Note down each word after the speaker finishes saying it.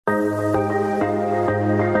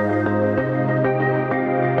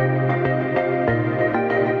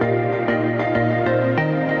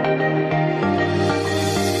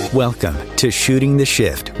Welcome to Shooting the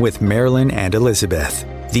Shift with Marilyn and Elizabeth.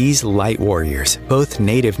 These light warriors, both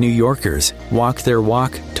native New Yorkers, walk their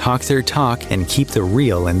walk, talk their talk, and keep the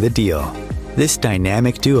real in the deal. This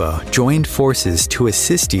dynamic duo joined forces to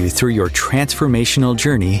assist you through your transformational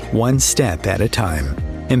journey one step at a time,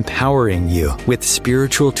 empowering you with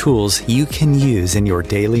spiritual tools you can use in your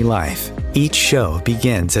daily life. Each show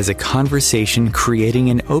begins as a conversation creating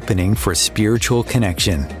an opening for spiritual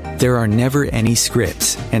connection. There are never any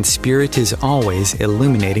scripts, and Spirit is always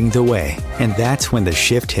illuminating the way. And that's when the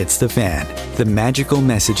shift hits the fan. The magical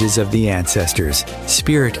messages of the ancestors,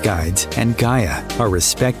 spirit guides, and Gaia are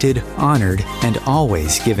respected, honored, and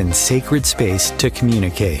always given sacred space to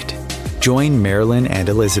communicate. Join Marilyn and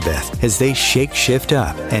Elizabeth as they shake shift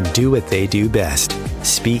up and do what they do best,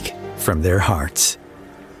 speak from their hearts.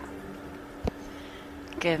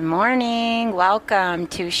 Good morning. Welcome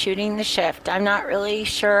to Shooting the Shift. I'm not really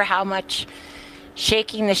sure how much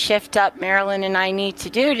shaking the shift up Marilyn and I need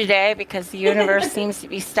to do today because the universe seems to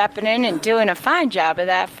be stepping in and doing a fine job of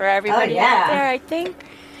that for everybody out there, I think.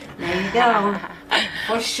 There you go.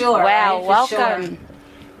 For sure. Well, right? welcome. Sure.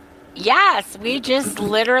 Yes, we just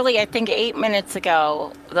literally, I think 8 minutes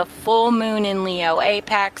ago, the full moon in Leo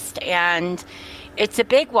apexed, and it's a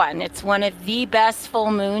big one. It's one of the best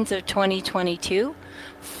full moons of 2022.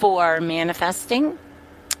 For manifesting.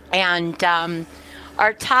 And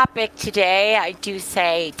our topic today, I do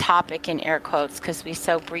say topic in air quotes because we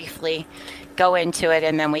so briefly go into it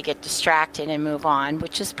and then we get distracted and move on,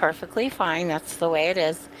 which is perfectly fine. That's the way it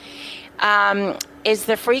is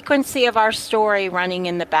the frequency of our story running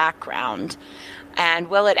in the background? And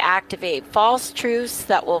will it activate false truths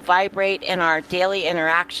that will vibrate in our daily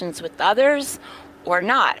interactions with others or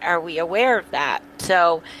not? Are we aware of that?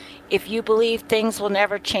 So if you believe things will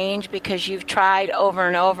never change because you've tried over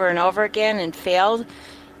and over and over again and failed,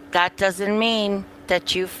 that doesn't mean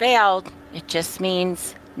that you failed. It just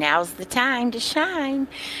means now's the time to shine,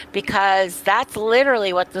 because that's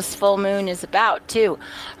literally what this full moon is about too.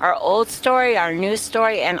 Our old story, our new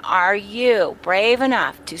story, and are you brave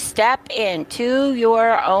enough to step into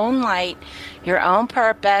your own light, your own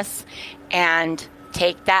purpose, and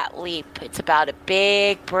take that leap? It's about a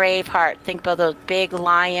big, brave heart. Think about those big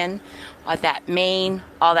lion, all that mane,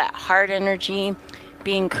 all that heart energy,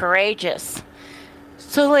 being courageous.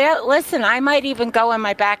 So listen, I might even go in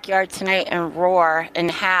my backyard tonight and roar and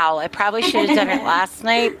howl. I probably should have done it last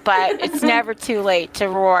night, but it's never too late to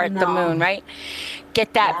roar at the moon, right?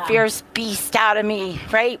 Get that fierce beast out of me,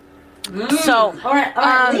 right? So, or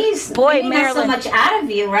at least boy, maybe Marilyn, not so much out of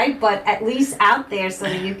you, right? But at least out there so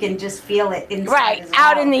that you can just feel it inside. Right, as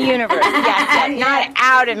out well. in the universe. Yes, not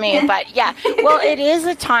out of me, but yeah. Well, it is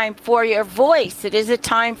a time for your voice. It is a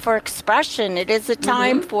time for expression. It is a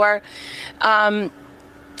time for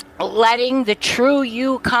letting the true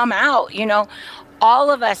you come out. You know, all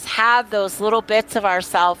of us have those little bits of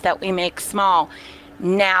ourselves that we make small.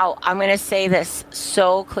 Now, I'm going to say this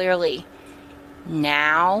so clearly.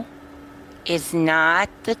 Now is not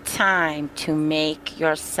the time to make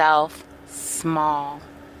yourself small.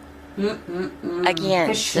 Again,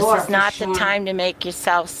 this is not the time to make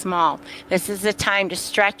yourself small. This is the time to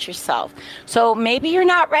stretch yourself. So maybe you're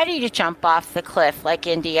not ready to jump off the cliff like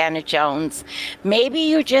Indiana Jones. Maybe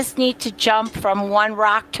you just need to jump from one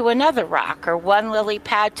rock to another rock, or one lily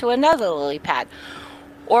pad to another lily pad,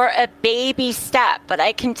 or a baby step. But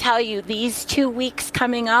I can tell you these 2 weeks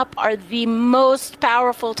coming up are the most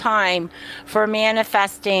powerful time for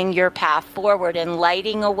manifesting your path forward and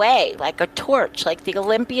lighting away like a torch, like the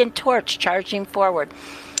Olympian torch charging forward.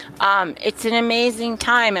 It's an amazing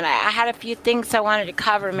time, and I had a few things I wanted to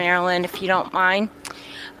cover, Marilyn, if you don't mind.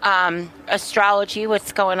 Astrology,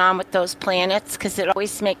 what's going on with those planets, because it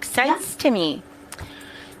always makes sense to me.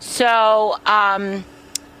 So,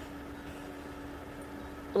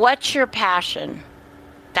 what's your passion?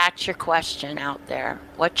 That's your question out there.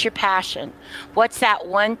 What's your passion? What's that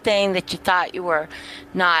one thing that you thought you were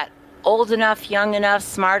not old enough, young enough,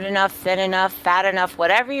 smart enough, thin enough, fat enough,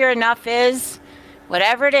 whatever your enough is,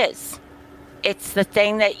 whatever it is, it's the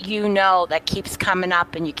thing that you know that keeps coming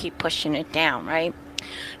up and you keep pushing it down, right?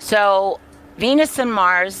 So Venus and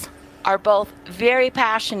Mars are both very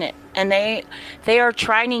passionate, and they are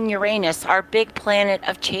trining Uranus, our big planet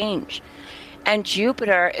of change. And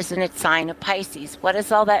Jupiter is in its sign of Pisces. What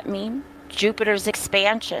does all that mean? Jupiter's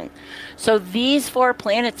expansion. So these four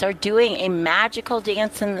planets are doing a magical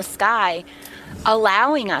dance in the sky,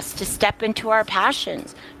 allowing us to step into our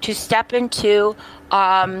passions, to step into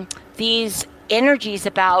these energies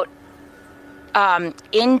about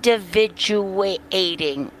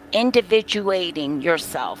individuating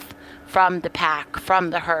yourself from the pack, from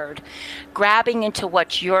the herd, grabbing into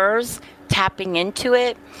what's yours, tapping into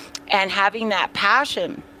it, and having that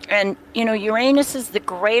passion. And, you know, Uranus is the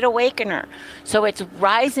great awakener. So it's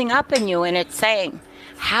rising up in you and it's saying,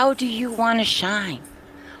 how do you want to shine?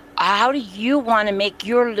 How do you want to make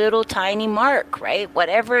your little tiny mark, right?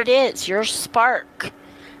 Whatever it is, your spark.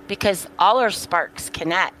 Because all our sparks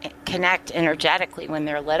connect energetically when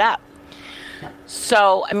they're lit up.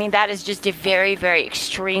 So, I mean, that is just a very, very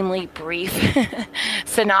extremely brief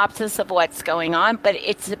synopsis of what's going on. But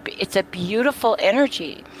it's a beautiful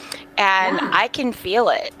energy. And I can feel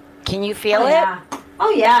it. Can you feel it? Yeah.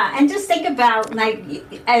 Oh, yeah. And just think about, like,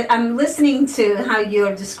 I'm listening to how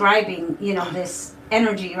you're describing, you know, this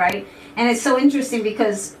energy, right? And it's so interesting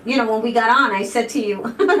because, you know, when we got on, I said to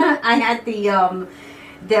you, I had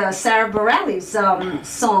the Sarah Bareilles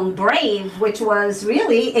song Brave, which was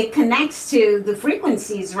really, it connects to the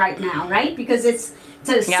frequencies right now, right? Because it's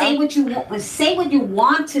to say what you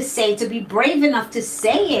want to say, to be brave enough to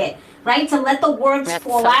say it, right? To let the words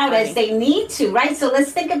fall out as they need to, right? So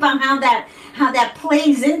let's think about how that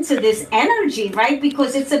plays into this energy, right?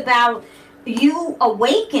 Because it's about you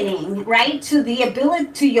awakening, right, to the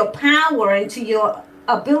ability, to your power and to your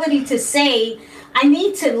ability to say, I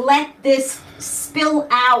need to let this spill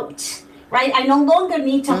out, right? I no longer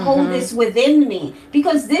need to hold this within me,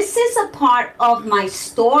 because this is a part of my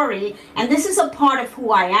story and this is a part of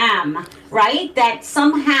who I am, right? That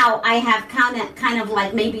somehow I have kind of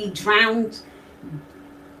like maybe drowned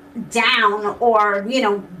down or, you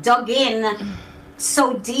know, dug in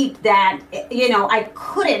so deep that, you know, I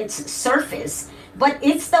couldn't surface. But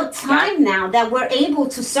it's the time now that we're able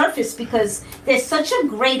to surface, because there's such a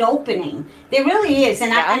great opening. There really is.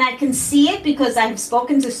 And I can see it because I've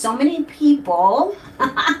spoken to so many people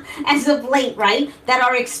as of late, right, that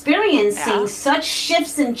are experiencing such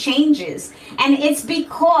shifts and changes. And it's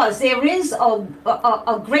because there is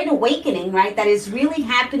a great awakening, right, that is really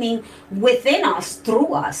happening within us,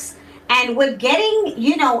 through us. And we're getting,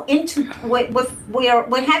 you know, into,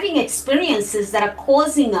 we're having experiences that are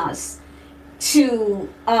causing us to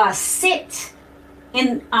sit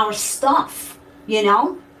in our stuff, you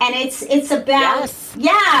know, and it's about,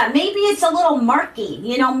 maybe it's a little murky,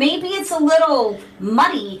 you know, maybe it's a little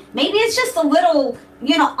muddy, maybe it's just a little,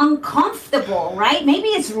 you know, uncomfortable, right? Maybe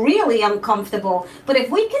it's really uncomfortable. But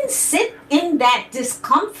if we can sit in that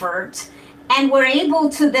discomfort and we're able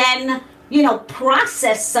to then, you know,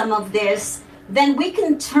 process some of this, then we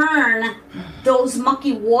can turn those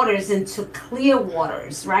mucky waters into clear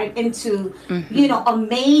waters, right? Into, you know,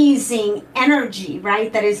 amazing energy,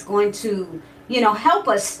 right? That is going to, you know, help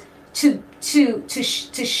us to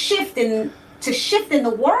shift in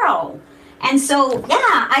the world. And so,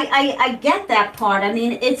 I get that part. I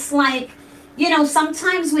mean, it's like, you know,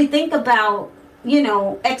 sometimes we think about, you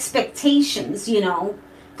know, expectations, you know,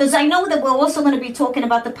 because I know that we're also going to be talking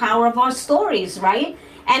about the power of our stories, right?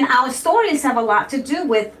 And our stories have a lot to do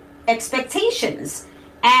with expectations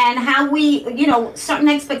and how we, you know, certain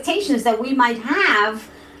expectations that we might have,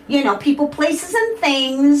 you know, people, places, and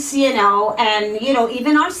things, you know, and, you know,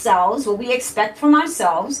 even ourselves, what we expect from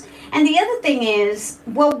ourselves. And the other thing is,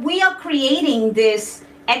 well, we are creating this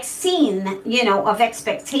scene, you know, of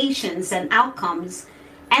expectations and outcomes.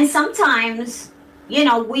 And sometimes, you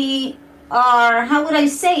know, we are, how would I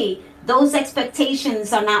say, those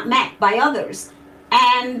expectations are not met by others.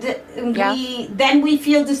 And we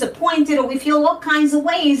feel disappointed, or we feel all kinds of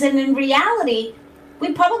ways. And in reality,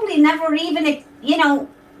 we probably never even, you know,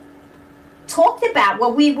 talked about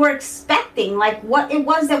what we were expecting, like what it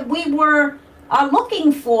was that we were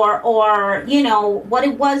looking for, or, you know, what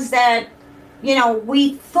it was that, you know,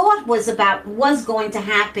 we thought was going to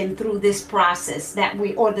happen through this process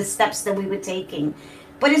or the steps that we were taking.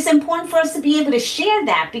 But it's important for us to be able to share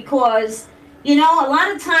that, because, you know, a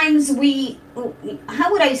lot of times we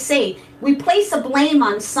place a blame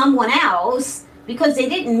on someone else because they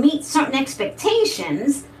didn't meet certain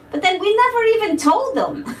expectations, but then we never even told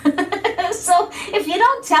them. So if you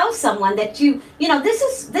don't tell someone that you know, this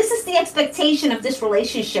is the expectation of this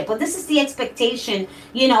relationship, or this is the expectation,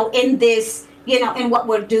 you know, in this, you know, in what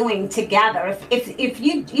we're doing together. If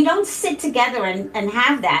you don't sit together and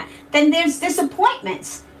have that, then there's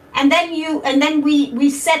disappointments. And then we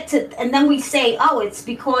say, oh, it's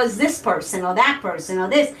because this person or that person or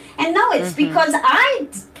this. And no, it's because I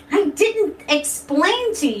didn't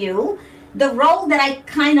explain to you the role that I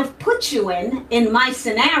kind of put you in my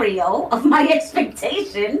scenario of my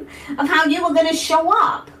expectation of how you were going to show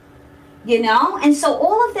up, you know? And so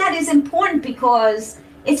all of that is important because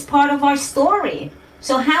it's part of our story.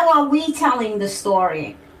 So how are we telling the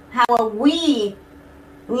story? How are we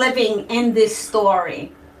living in this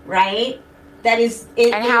story? right? That is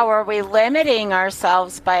and how are we limiting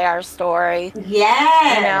ourselves by our story?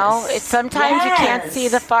 Yes. You know, sometimes you can't see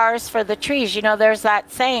the forest for the trees. You know, there's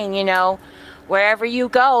that saying, you know, wherever you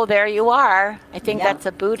go, there you are. I think that's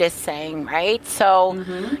a Buddhist saying, right? So,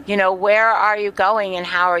 you know, where are you going and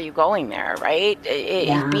how are you going there, right?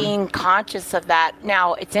 Being conscious of that.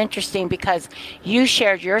 Now, it's interesting because you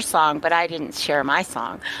shared your song, but I didn't share my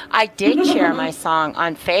song. I did share my song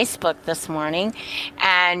on Facebook this morning,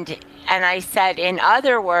 and I said, in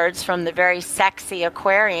other words, from the very sexy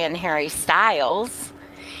Aquarian Harry Styles,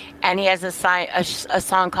 and he has a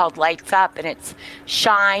song called Lights Up, and it's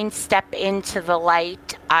shine, step into the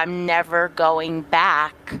light, I'm never going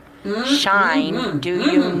back. Shine,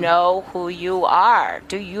 do you know who you are?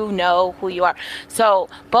 Do you know who you are? So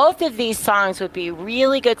both of these songs would be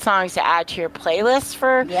really good songs to add to your playlist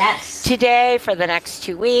for today, for the next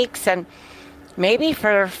 2 weeks, and maybe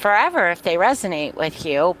for forever if they resonate with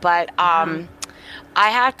you. But I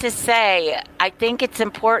have to say, I think it's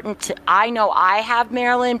important I know I have,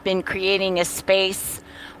 Marilyn, been creating a space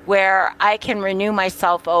where I can renew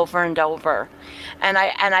myself over and over. And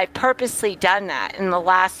I've purposely done that in the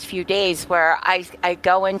last few days, where I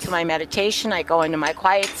go into my meditation, I go into my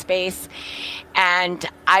quiet space, and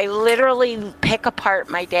I literally pick apart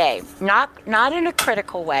my day. Not in a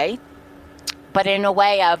critical way, but in a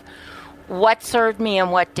way of what served me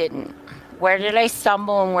and what didn't. Where did I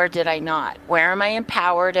stumble and where did I not? Where am I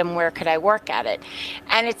empowered and where could I work at it?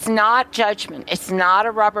 And it's not judgment. It's not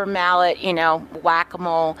a rubber mallet, you know,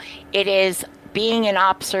 whack-a-mole. It is being an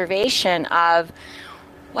observation of,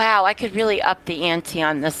 wow, I could really up the ante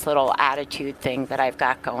on this little attitude thing that I've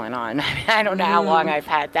got going on. I don't know how long I've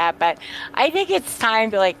had that, but I think it's time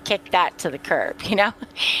to like kick that to the curb, you know?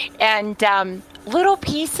 And little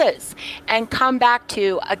pieces, and come back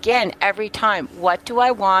to, again, every time, what do I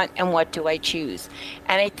want and what do I choose?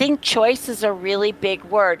 And I think choice is a really big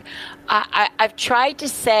word. I've tried to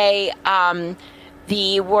say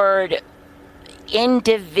the word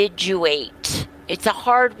individuate. It's a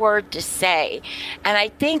hard word to say. And I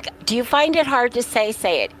think, do you find it hard to say?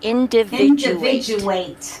 Say it.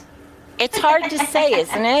 Individuate. It's hard to say,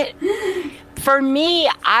 isn't it? For me,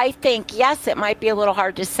 I think, yes, it might be a little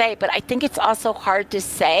hard to say, but I think it's also hard to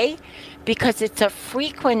say because it's a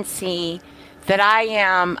frequency that I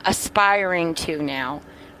am aspiring to now,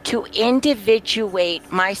 to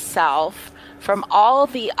individuate myself from all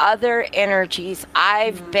the other energies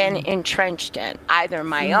I've been entrenched in, either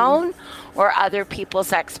my own or other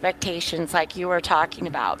people's expectations, like you were talking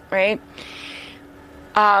about, right?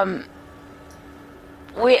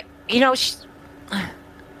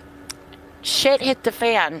 Shit hit the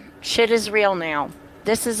fan. Shit is real now.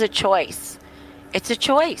 This is a choice. It's a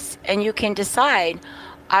choice. And you can decide,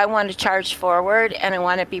 I want to charge forward and I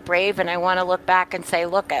want to be brave and I want to look back and say,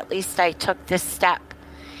 look, at least I took this step.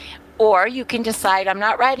 Or you can decide, I'm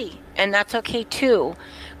not ready. And that's okay too.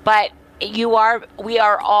 But we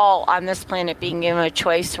are all on this planet being given a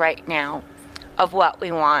choice right now of what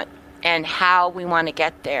we want and how we want to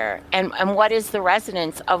get there, and what is the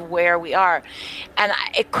resonance of where we are. And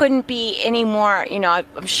it couldn't be any more, you know,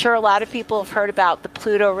 I'm sure a lot of people have heard about the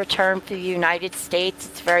Pluto return for the United States.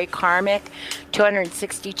 It's very karmic,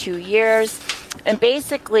 262 years. And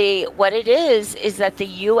basically what it is that the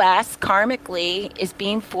U.S. karmically is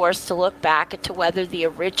being forced to look back to whether the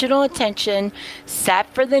original intention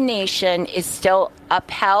set for the nation is still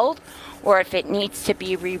upheld or if it needs to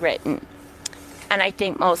be rewritten. And I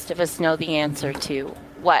think most of us know the answer to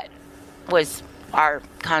what was our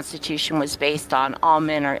Constitution was based on. All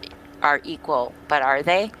men are equal, but are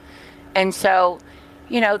they? And so,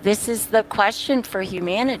 you know, this is the question for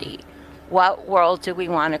humanity. What world do we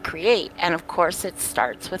want to create? And of course, it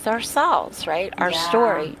starts with ourselves, right? Our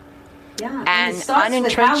story. Yeah. And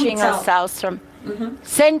unentrenching ourselves from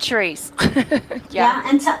centuries.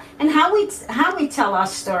 And how we tell our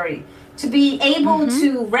story. To be able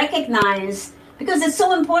to recognize, because it's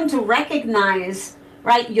so important to recognize,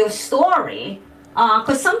 right, your story.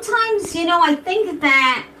 Because sometimes, you know, I think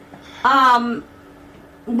that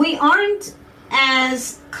we aren't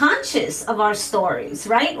as conscious of our stories,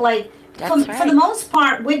 right? Like, for the most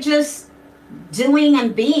part, we're just doing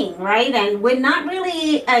and being, right? And we're not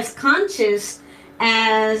really as conscious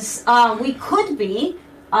as we could be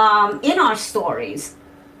in our stories.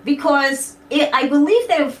 Because I believe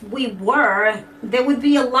that if we were, there would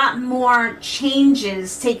be a lot more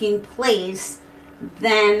changes taking place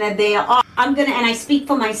than there are. And I speak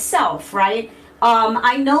for myself, right?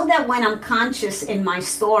 I know that when I'm conscious in my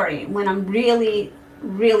story, when I'm really,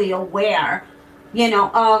 really aware, you know,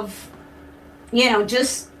 of, you know,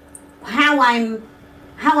 just how I'm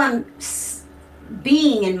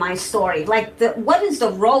being in my story? Like, what is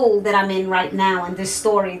the role that I'm in right now in this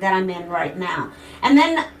story that I'm in right now? And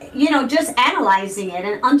then, just analyzing it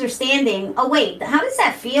and understanding, oh, wait, how does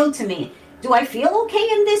that feel to me? Do I feel okay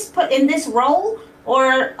in this role?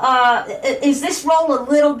 Or is this role a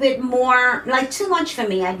little bit more, like, too much for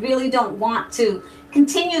me? I really don't want to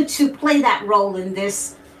continue to play that role in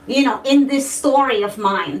this, in this story of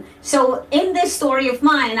mine. So in this story of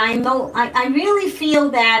mine, I really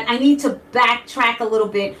feel that I need to backtrack a little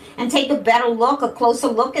bit and take a closer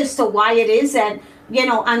look as to why it is that,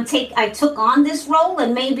 I took on this role,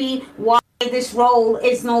 and maybe why this role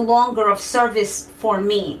is no longer of service for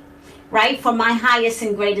me, right? For my highest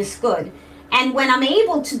and greatest good. And when I'm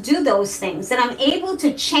able to do those things, then I'm able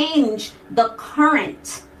to change the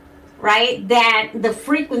current, right? That the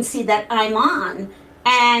frequency that I'm on,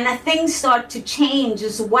 and things start to change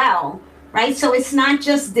as well, right? So it's not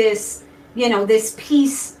just this, this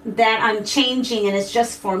piece that I'm changing and it's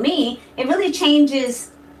just for me. It really changes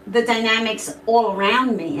the dynamics all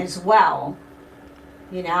around me as well,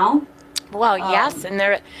 Well, yes, and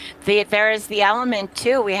there is the element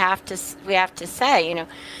too. We have to say,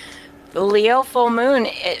 the Leo full moon,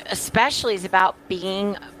 especially, is about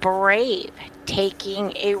being brave,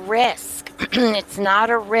 taking a risk. It's not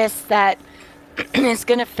a risk that is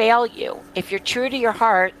going to fail you. If you're true to your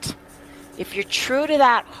heart, if you're true to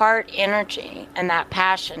that heart energy and that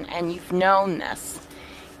passion, and you've known this,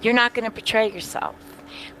 you're not going to betray yourself.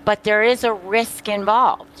 But there is a risk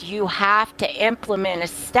involved. You have to implement a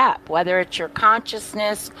step, whether it's your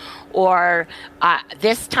consciousness or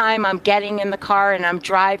this time I'm getting in the car and I'm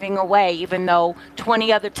driving away, even though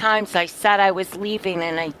 20 other times I said I was leaving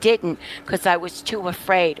and I didn't because I was too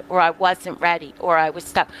afraid, or I wasn't ready, or I was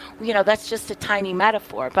stuck. That's just a tiny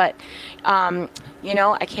metaphor. But, I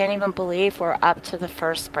can't even believe we're up to the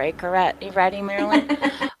first break already. Ready, Marilyn?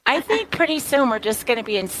 I think pretty soon we're just going to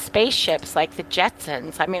be in spaceships like the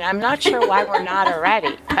Jetsons. I mean, I'm not sure why we're not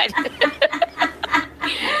already. But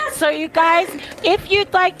so you guys, if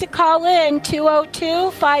you'd like to call in,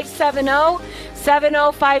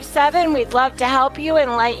 202-570-7057. We'd love to help you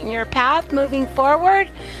and lighten your path moving forward.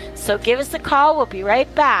 So give us a call. We'll be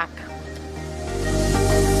right back.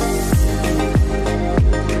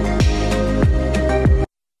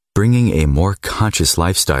 Bringing a more conscious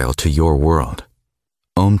lifestyle to your world.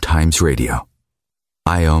 OMTimes Radio.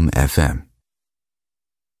 IOM FM.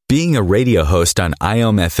 Being a radio host on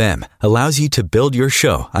IOM FM allows you to build your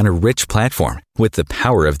show on a rich platform with the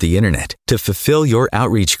power of the internet to fulfill your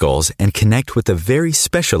outreach goals and connect with a very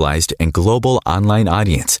specialized and global online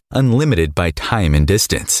audience, unlimited by time and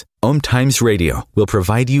distance. OMTimes Radio will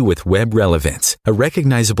provide you with web relevance, a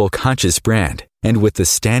recognizable conscious brand, and with the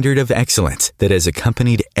standard of excellence that has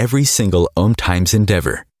accompanied every single OMTimes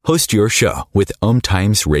endeavor. Host your show with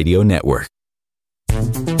OMTimes Radio Network.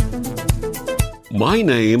 My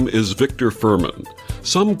name is Victor Furman.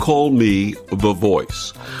 Some call me The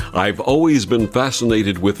Voice. I've always been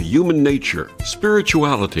fascinated with human nature,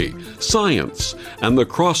 spirituality, science, and the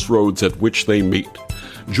crossroads at which they meet.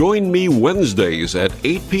 Join me Wednesdays at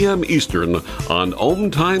 8 p.m. Eastern on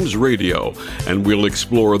OMTimes Radio, and we'll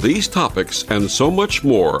explore these topics and so much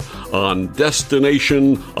more on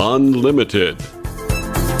Destination Unlimited.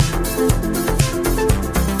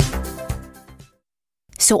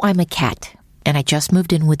 So I'm a cat, and I just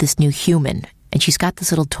moved in with this new human, and she's got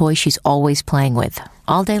this little toy she's always playing with,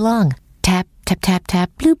 all day long. Tap, tap, tap,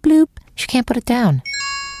 tap, bloop, bloop. She can't put it down.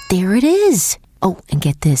 There it is. Oh, and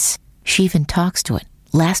get this. She even talks to it.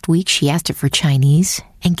 Last week, she asked it for Chinese,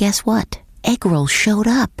 and guess what? Egg rolls showed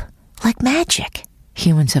up. Like magic.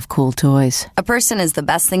 Humans have cool toys. A person is the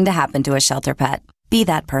best thing to happen to a shelter pet. Be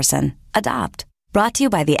that person. Adopt. Brought to you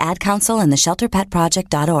by the Ad Council and the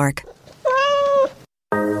ShelterPetProject.org.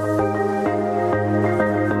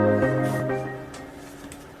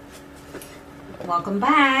 Welcome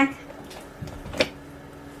back.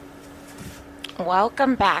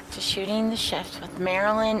 Welcome back to Shooting the Shift with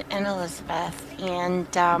Marilyn and Elizabeth. And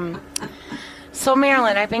so,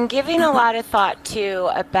 Marilyn, I've been giving a lot of thought, too,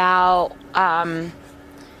 about,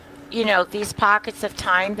 these pockets of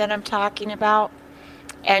time that I'm talking about,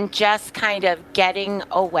 and just kind of getting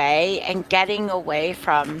away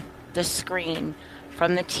from the screen,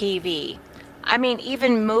 from the TV. I mean,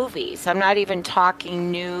 even movies. I'm not even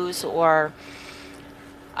talking news or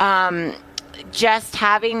just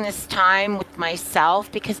having this time with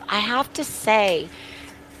myself, because I have to say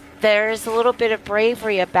there's a little bit of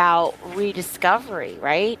bravery about rediscovery,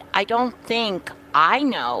 right? I don't think I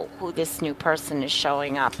know who this new person is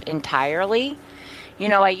showing up entirely.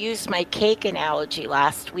 I used my cake analogy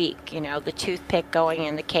last week, the toothpick going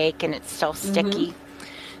in the cake and it's still sticky. Mm-hmm.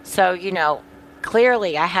 So,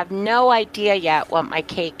 clearly, I have no idea yet what my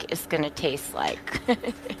cake is going to taste like.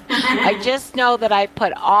 I just know that I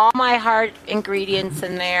put all my heart ingredients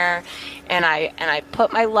in there, and I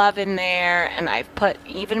put my love in there, and I put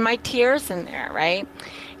even my tears in there, right?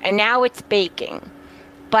 And now it's baking.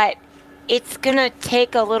 But it's going to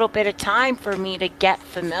take a little bit of time for me to get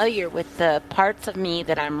familiar with the parts of me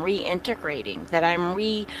that I'm reintegrating, that I'm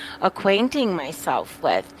reacquainting myself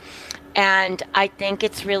with. And I think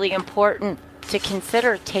it's really important to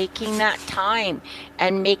consider taking that time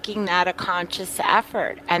and making that a conscious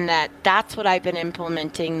effort. And that's what I've been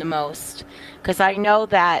implementing the most. Because I know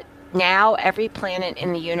that now every planet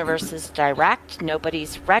in the universe is direct.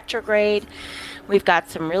 Nobody's retrograde. We've got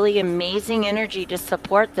some really amazing energy to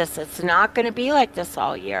support this. It's not going to be like this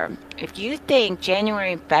all year. If you think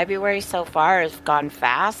January and February so far has gone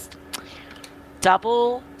fast,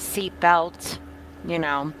 double seatbelt,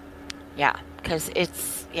 yeah, because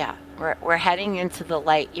we're heading into the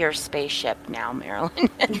light year spaceship now, Marilyn.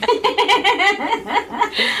 Yeah,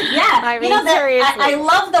 I mean, seriously. I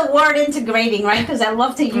love the word integrating, right? Because I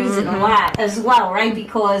love to use it a lot as well, right?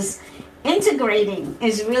 Because integrating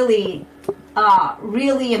is really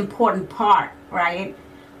important part, right,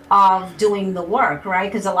 of doing the work,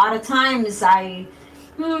 right? Because a lot of times I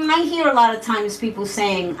hear a lot of times people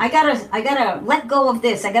saying, I gotta let go of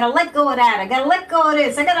this, I gotta let go of that, I gotta let go of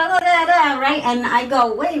this, I gotta let that, right? And I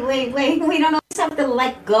go, wait, we don't always have to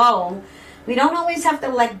let go. We don't always have to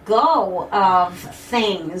let go of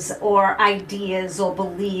things or ideas or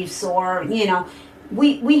beliefs or,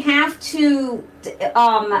 we have to,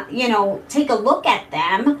 take a look at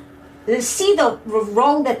them, see the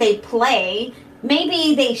role that they play.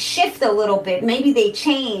 Maybe they shift a little bit. Maybe they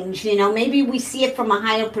change, maybe we see it from a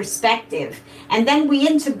higher perspective. And then we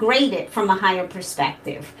integrate it from a higher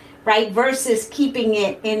perspective, right? Versus keeping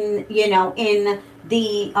it in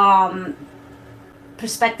the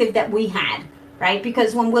perspective that we had, right?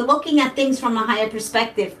 Because when we're looking at things from a higher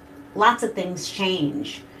perspective, lots of things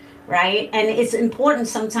change, right? And it's important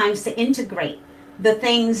sometimes to integrate the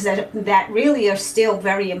things that really are still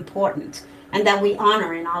very important and that we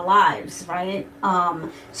honor in our lives, right?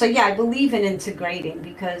 So yeah, I believe in integrating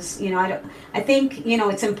because, I think,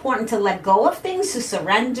 it's important to let go of things, to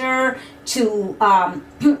surrender, to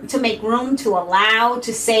make room, to allow,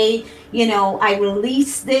 to say, I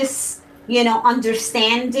release this,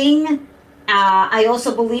 understanding. I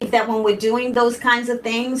also believe that when we're doing those kinds of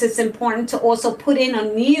things, it's important to also put in a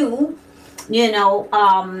new,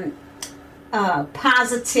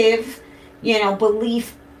 positive,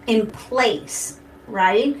 belief in place,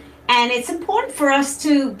 right? And it's important for us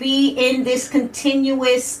to be in this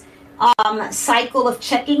continuous cycle of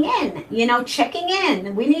checking in, checking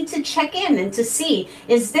in. We need to check in and to see,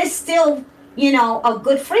 is this still, a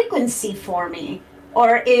good frequency for me?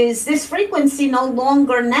 Or is this frequency no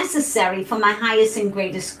longer necessary for my highest and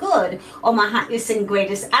greatest good or my highest and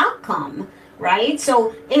greatest outcome? Right?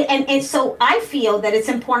 So, and so I feel that it's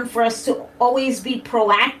important for us to always be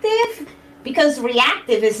proactive because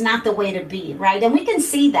reactive is not the way to be, right? And we can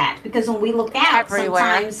see that because when we look out,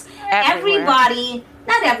 sometimes everybody,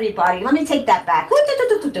 not everybody, let me take that back.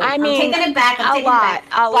 I'm taking it back. A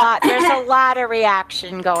lot. There's a lot of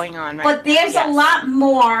reaction going on right now. But there's a lot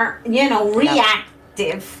more,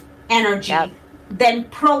 reactive energy than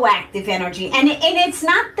proactive energy. And it's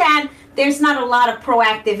not that there's not a lot of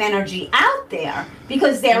proactive energy out there,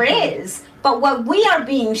 because there is. But what we are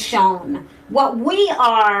being shown, what we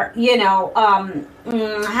are,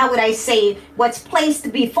 how would I say, what's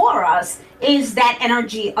placed before us is that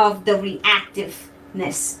energy of the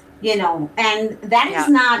reactiveness, and that is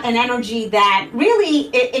not an energy that really,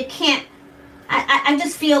 it can't, I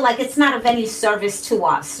just feel like it's not of any service to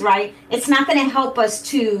us, right? It's not going to help us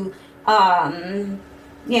to, to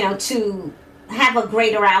have a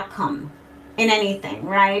greater outcome in anything,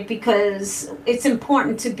 right? Because it's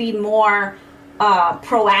important to be more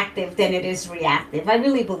proactive than it is reactive. I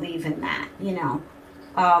really believe in that,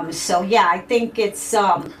 so yeah, I think it's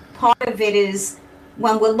part of it is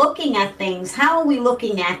when we're looking at things, how are we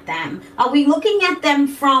looking at them? Are we looking at them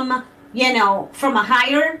from from a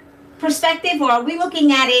higher perspective, or are we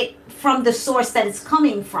looking at it from the source that it's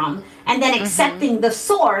coming from and then accepting the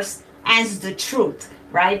source as the truth,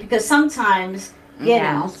 right? Because sometimes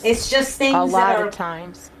it's just things a lot of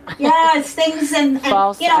times. Yeah, it's things and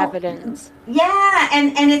false evidence. Yeah,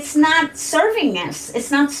 and it's not serving us. It's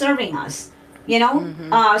not serving us.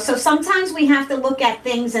 So sometimes we have to look at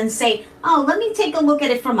things and say, oh, let me take a look at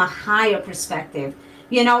it from a higher perspective.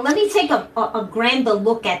 Let me take a grander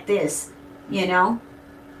look at this. Yeah,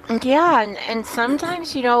 and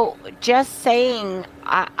sometimes just saying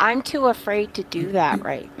I'm too afraid to do that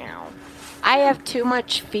right now. I have too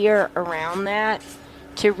much fear around that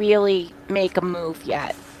to really make a move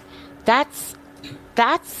yet. That's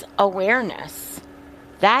awareness.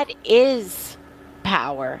 That is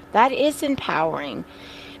power. That is empowering.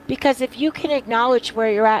 Because if you can acknowledge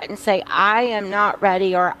where you're at and say, I am not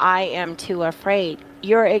ready or I am too afraid,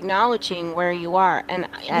 you're acknowledging where you are. And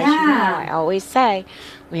as you know, I always say,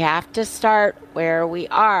 we have to start where we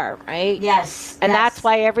are, right? Yes. And that's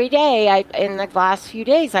why every day, in the last few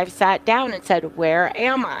days, I've sat down and said, where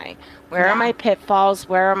am I? Where are my pitfalls?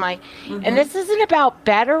 Where am I? Mm-hmm. And this isn't about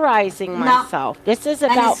betterizing myself. This is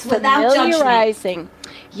about familiarizing.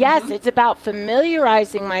 Yes, it's about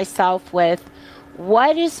familiarizing myself with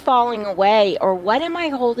what is falling away, or what am I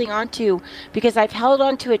holding on to, because I've held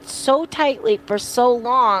on to it so tightly for so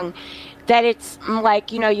long that it's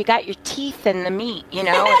like, you got your teeth in the meat, and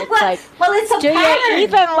it's it's a do pattern. You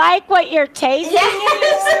even like what you're tasting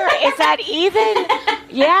anymore? Is that even,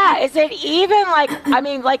 is it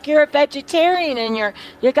even like you're a vegetarian and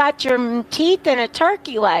you got your teeth in a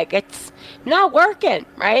turkey leg? It's not working,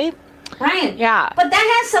 right? Right. Yeah. But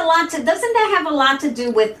that has doesn't that have a lot to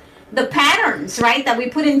do with the patterns, right, that we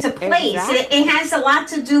put into place? Exactly. It has a lot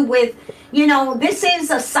to do with, this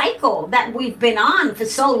is a cycle that we've been on for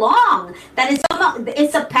so long that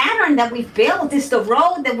it's a pattern that we've built. It's the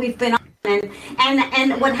road that we've been on.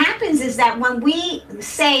 And what happens is that when we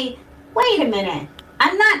say, wait a minute,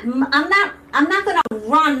 I'm not going to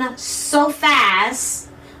run so fast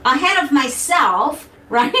ahead of myself,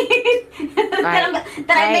 right? that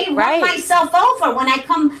I may run myself over when I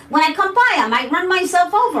come by. I might run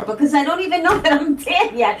myself over because I don't even know that I'm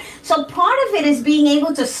dead yet. So part of it is being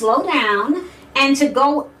able to slow down and to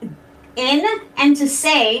go in and to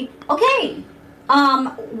say, okay,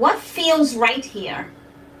 what feels right here?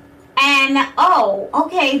 And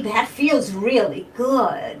okay, that feels really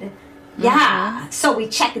good. Yeah. So we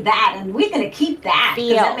check that, and we're gonna keep that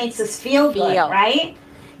because that makes us feel good, right?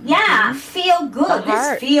 Yeah, feel good.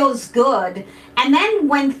 This feels good. And then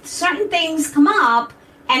when certain things come up,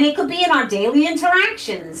 and it could be in our daily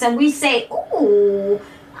interactions, and we say,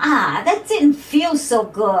 that didn't feel so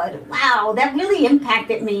good. Wow, that really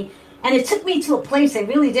impacted me. And it took me to a place I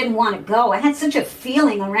really didn't want to go. I had such a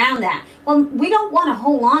feeling around that. Well, we don't want to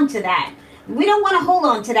hold on to that. We don't want to hold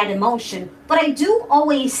on to that emotion. But I do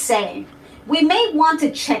always say, we may want to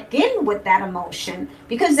check in with that emotion,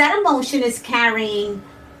 because that emotion is carrying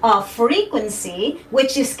frequency,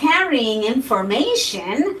 which is carrying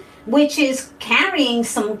information, which is carrying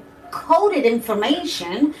some coded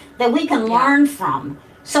information that we can learn from.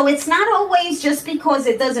 So it's not always just because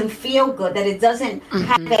it doesn't feel good that it doesn't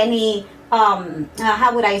have any,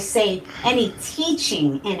 how would I say, any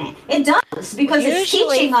teaching in it. It does, because it's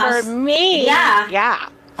teaching us. For me,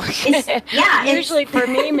 usually for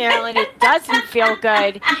me, Marilyn, it doesn't feel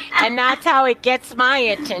good, and that's how it gets my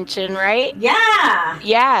attention, right? Yeah.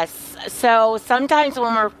 Yes. So sometimes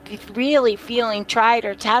when we're really feeling tried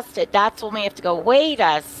or tested, that's when we have to go, wait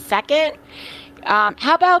a second.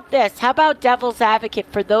 How about this? How about devil's advocate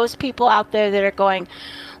for those people out there that are going,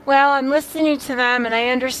 well, I'm listening to them and I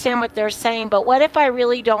understand what they're saying, but what if I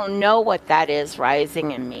really don't know what that is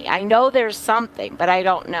rising in me? I know there's something, but I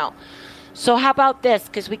don't know. So how about this?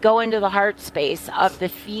 Because we go into the heart space of the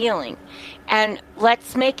feeling, and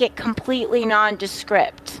let's make it completely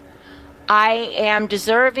nondescript. I am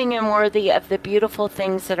deserving and worthy of the beautiful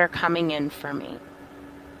things that are coming in for me.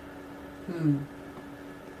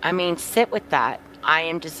 I mean, sit with that. I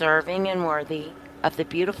am deserving and worthy of the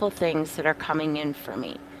beautiful things that are coming in for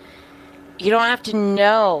me. You don't have to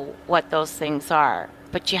know what those things are,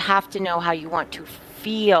 but you have to know how you want to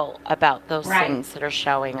feel about those things that are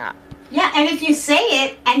showing up. Yeah, and if you say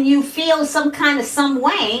it and you feel some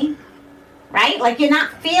way, right? Like you're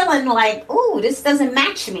not feeling like, ooh, this doesn't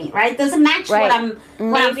match me, right? It doesn't match what I'm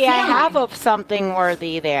Maybe I have something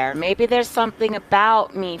worthy there. Maybe there's something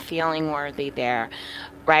about me feeling worthy there,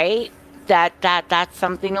 right? That's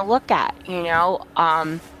something to look at,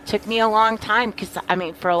 Took me a long time because,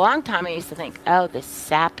 for a long time I used to think, this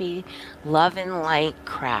sappy love and light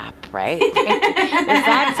crap, right? Does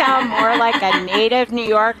that sound more like a native New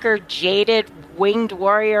Yorker, jaded, winged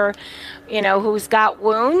warrior, who's got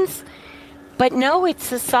wounds? But no,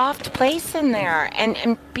 it's a soft place in there.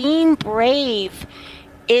 And being brave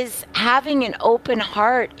is having an open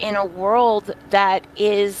heart in a world that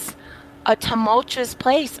is a tumultuous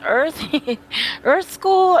place. Earth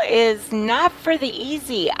School is not for the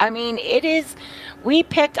easy. It is,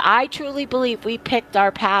 I truly believe we picked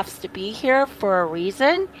our paths to be here for a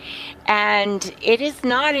reason. And it is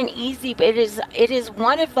not an easy, it is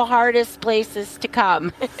one of the hardest places to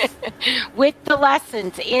come with the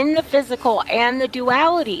lessons in the physical and the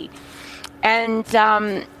duality. And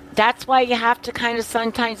that's why you have to kind of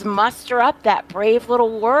sometimes muster up that brave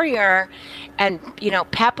little warrior and,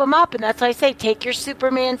 pep them up. And that's why I say, take your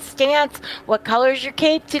Superman stance. What color is your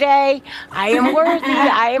cape today? I am worthy.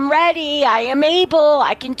 I am ready. I am able.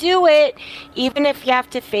 I can do it. Even if you have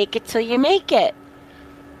to fake it till you make it.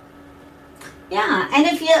 Yeah. And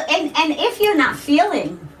if you're not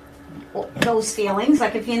feeling those feelings,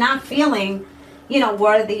 like if you're not feeling,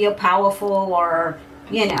 worthy or powerful or,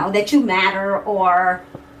 that you matter, or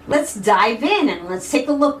let's dive in and let's take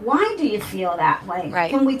a look. Why do you feel that way? Right.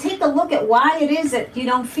 Can we take a look at why it is that you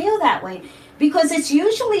don't feel that way? Because it's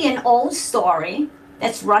usually an old story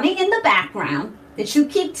that's running in the background that you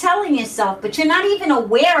keep telling yourself, but you're not even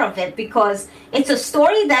aware of it because it's a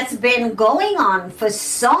story that's been going on for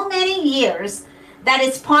so many years that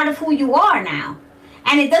it's part of who you are now.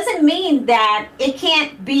 And it doesn't mean that it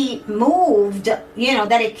can't be moved, that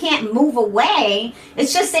it can't move away.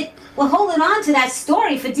 It's just that we're holding on to that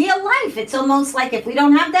story for dear life. It's almost like if we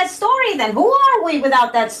don't have that story, then who are we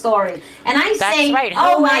without that story? And I say, right.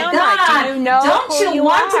 Oh my God, don't you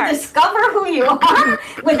want to discover who you are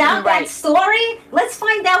without that story? Let's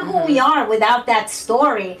find out who we are without that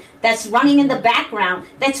story that's running in the background,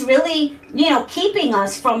 that's really, keeping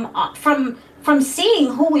us from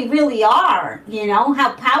seeing who we really are,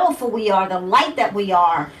 how powerful we are, the light that we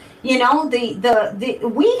are, we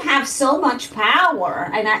have so much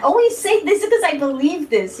power. And I always say this because I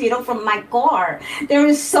believe this, from my core. There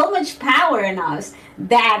is so much power in us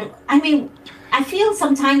that, I feel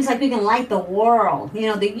sometimes like we can light the world,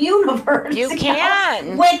 the universe. You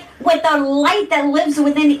can. With the light that lives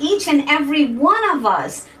within each and every one of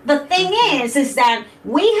us. The thing is that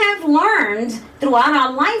we have learned throughout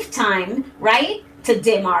our lifetime, right, to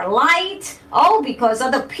dim our light. Because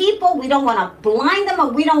other people, we don't want to blind them, or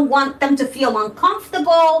we don't want them to feel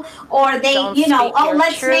uncomfortable, or they,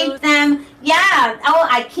 let's make them,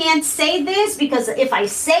 I can't say this because if I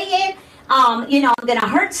say it, I'm going to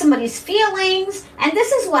hurt somebody's feelings. And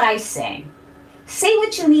this is what I say. Say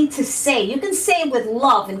what you need to say. You can say it with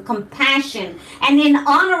love and compassion and in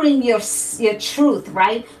honoring your truth,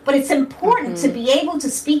 right? But it's important to be able to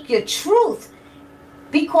speak your truth,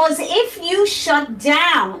 because if you shut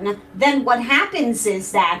down, then what happens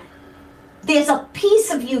is that there's a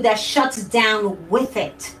piece of you that shuts down with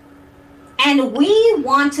it. And we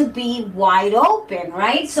want to be wide open,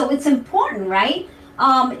 right? So it's important, right?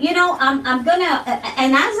 I'm gonna,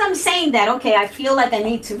 and as I'm saying that, okay, I feel like I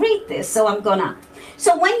need to read this, so I'm gonna.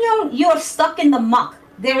 So when you're stuck in the muck,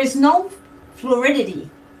 there is no fluidity.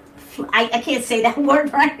 I can't say that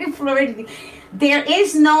word, right? Fluidity. There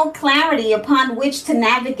is no clarity upon which to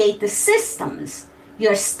navigate the systems.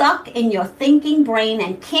 You're stuck in your thinking brain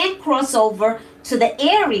and can't cross over to the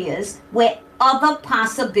areas where other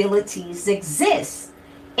possibilities exist.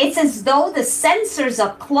 It's as though the sensors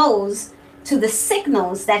are closed to the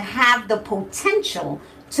signals that have the potential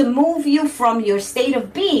to move you from your state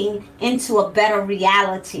of being into a better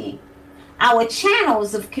reality. Our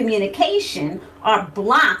channels of communication are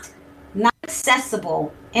blocked, not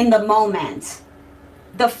accessible in the moment.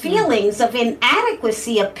 The feelings of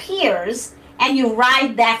inadequacy appears, and you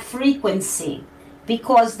ride that frequency,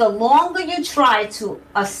 because the longer you try to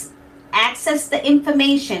access the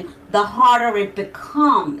information, the harder it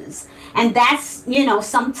becomes. And that's,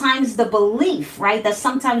 sometimes the belief, right? That's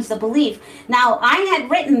sometimes the belief. Now, I had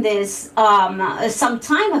written this some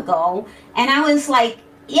time ago, and I was like,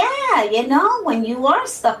 when you are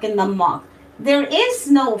stuck in the muck, there is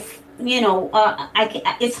no,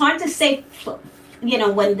 it's hard to say,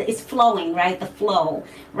 when it's flowing, right? The flow,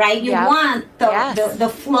 right? You want the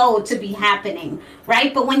flow to be happening,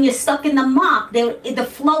 right? But when you're stuck in the muck, the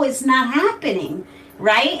flow is not happening.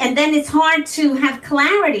 Right? And then it's hard to have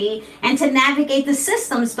clarity and to navigate the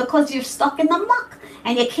systems because you're stuck in the muck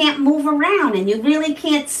and you can't move around and you really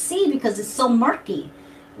can't see because it's so murky,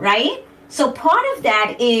 right? So part of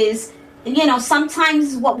that is,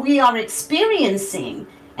 sometimes what we are experiencing.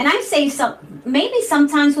 And I say maybe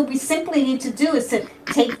sometimes what we simply need to do is to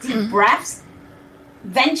take deep breaths,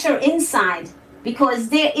 venture inside, because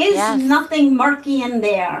there is nothing murky in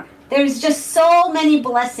there. There's just so many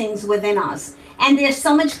blessings within us. And there's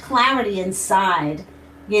so much clarity inside,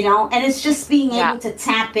 and it's just being able to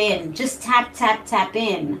tap in, just tap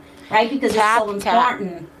in, right? Because it's so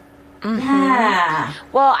important. Yeah.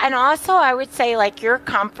 Well, and also I would say, like, your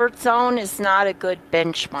comfort zone is not a good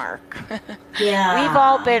benchmark. Yeah. We've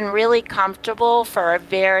all been really comfortable for a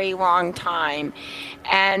very long time.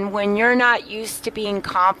 And when you're not used to being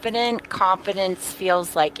confident, confidence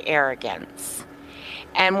feels like arrogance.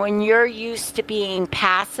 And when you're used to being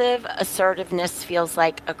passive, assertiveness feels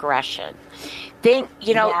like aggression.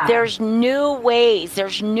 There's new ways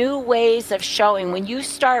of showing. When you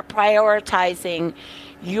start prioritizing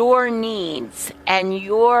your needs and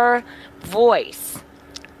your voice,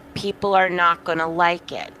 people are not going to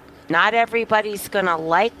like it. Not everybody's going to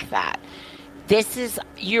like that. This is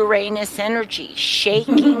Uranus energy,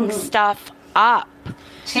 shaking stuff up,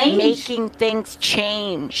 making things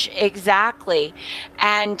change. Exactly.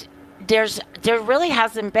 And there really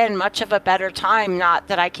hasn't been much of a better time, not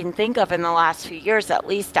that I can think of in the last few years, at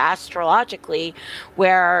least astrologically,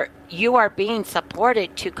 where you are being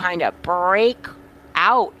supported to kind of break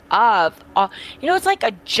out of, it's like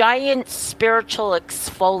a giant spiritual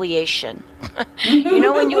exfoliation.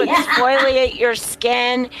 When you exfoliate your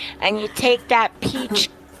skin and you take that peach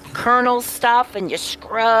kernel stuff and you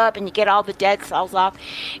scrub and you get all the dead cells off.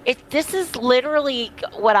 This is literally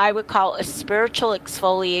what I would call a spiritual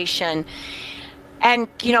exfoliation. And,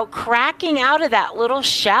 cracking out of that little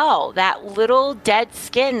shell, that little dead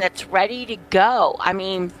skin that's ready to go. I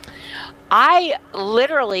mean, I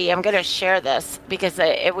literally am going to share this because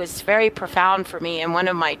it was very profound for me. In one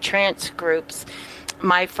of my trance groups,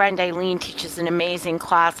 my friend Eileen teaches an amazing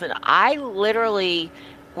class, and I literally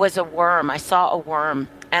was a worm. I saw a worm,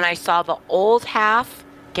 and I saw the old half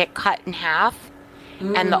get cut in half,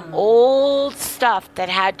 and the old stuff that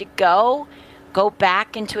had to go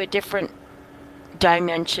back into a different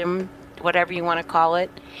dimension, whatever you want to call it,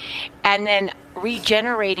 and then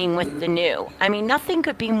regenerating with the new. I mean, nothing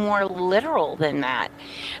could be more literal than that.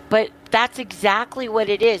 But that's exactly what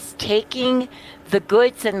it is, taking the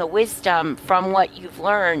goods and the wisdom from what you've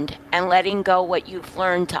learned and letting go what you've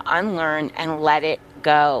learned to unlearn and let it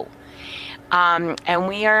go. And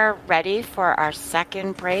we are ready for our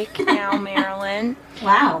second break now, Marilyn.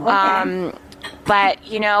 Wow. Okay. But,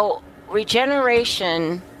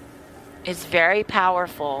 regeneration is very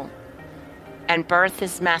powerful, and birth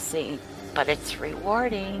is messy, but it's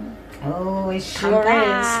rewarding. Oh, it sure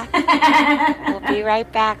is. We'll be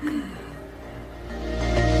right back.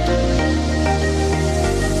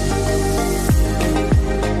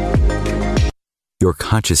 Your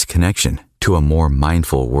conscious connection to a more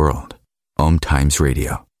mindful world. OMTimes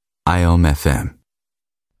Radio. IOM FM.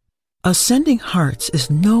 Ascending Hearts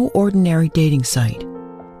is no ordinary dating site,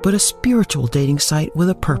 but a spiritual dating site with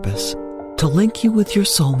a purpose, to link you with your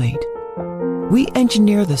soulmate. We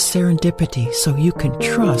engineer the serendipity so you can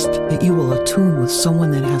trust that you will attune with someone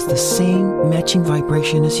that has the same matching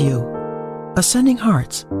vibration as you. Ascending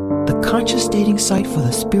Hearts, the conscious dating site for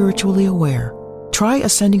the spiritually aware. Try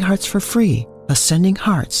Ascending Hearts for free.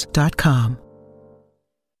 AscendingHearts.com.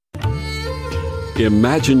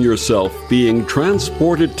 Imagine yourself being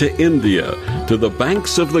transported to India, to the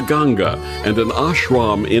banks of the Ganga and an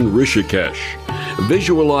ashram in Rishikesh.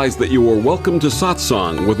 Visualize that you are welcome to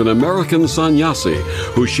satsang with an American sannyasi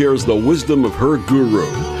who shares the wisdom of her guru.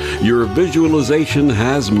 Your visualization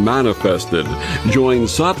has manifested. Join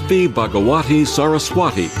Sattvi Bhagawati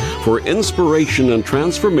Saraswati for inspiration and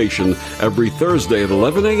transformation every Thursday at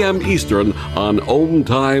 11 a.m. Eastern on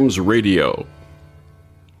OMTimes Radio.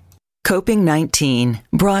 Coping 19,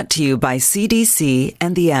 brought to you by CDC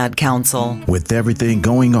and the Ad Council. With everything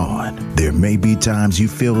going on, there may be times you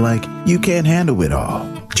feel like you can't handle it all.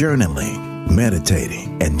 Journaling,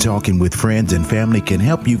 meditating, and talking with friends and family can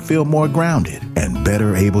help you feel more grounded and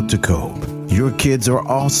better able to cope. Your kids are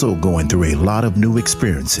also going through a lot of new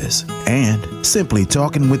experiences, and simply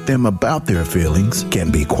talking with them about their feelings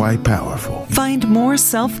can be quite powerful. Find more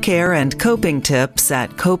self-care and coping tips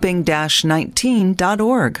at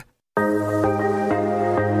coping-19.org.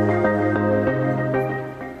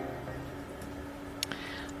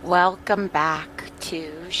 Welcome back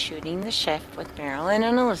to Shooting the Shift with Marilyn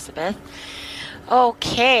and Elizabeth.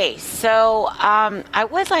 Okay, so I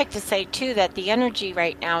would like to say, too, that the energy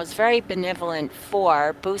right now is very benevolent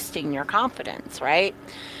for boosting your confidence, right?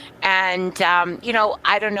 And,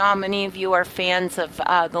 I don't know how many of you are fans of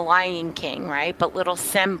The Lion King, right? But little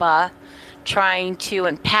Simba trying to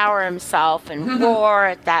empower himself and roar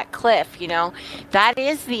at that cliff, that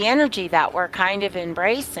is the energy that we're kind of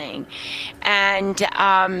embracing. And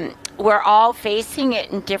we're all facing it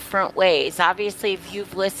in different ways. Obviously, if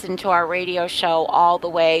you've listened to our radio show all the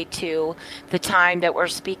way to the time that we're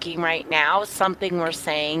speaking right now, something we're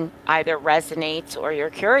saying either resonates or you're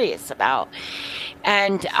curious about.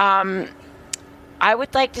 And I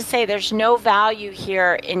would like to say there's no value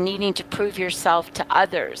here in needing to prove yourself to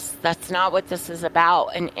others. That's not what this is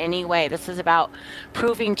about in any way. This is about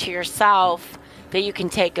proving to yourself that you can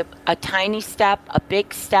take a tiny step, a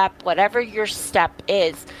big step, whatever your step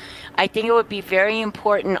is. I think it would be very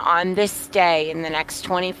important on this day, in the next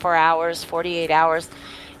 24 hours, 48 hours,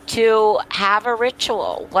 to have a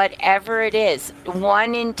ritual, whatever it is,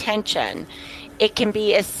 one intention. It can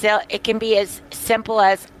be as simple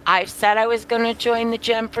as, I've said I was going to join the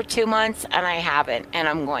gym for 2 months and I haven't, and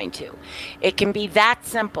I'm going to. It can be that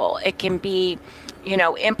simple. It can be,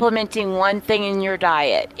 implementing one thing in your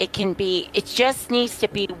diet. It just needs to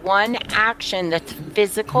be one action that's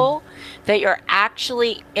physical, that you're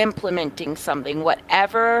actually implementing something,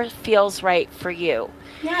 whatever feels right for you.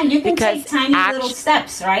 Yeah, you can take tiny little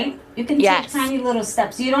steps, right? You can take tiny little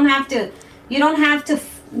steps. You don't have to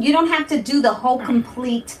do the whole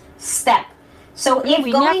complete step. So if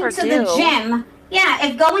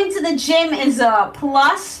going to the gym is a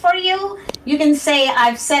plus for you, you can say,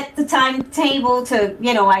 I've set the timetable to,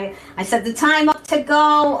 I set the time up to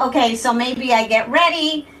go. Okay, so maybe I get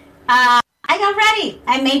ready. I got ready,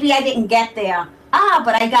 and maybe I didn't get there.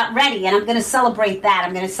 But I got ready, and I'm going to celebrate that.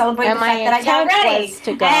 I'm going to celebrate the fact that I got ready.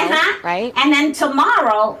 To go, right? And then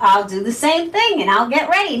tomorrow, I'll do the same thing, and I'll get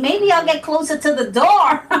ready. Maybe I'll get closer to the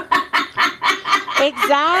door.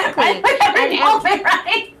 Exactly.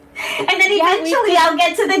 Right? And then eventually I'll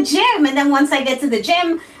get to the gym. And then once I get to the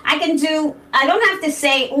gym, I don't have to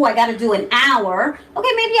say, I got to do an hour.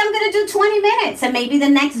 Okay, maybe I'm going to do 20 minutes. And maybe the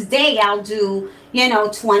next day I'll do,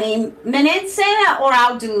 20 minutes or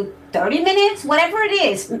I'll do 30 minutes, whatever it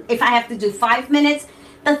is. If I have to do 5 minutes,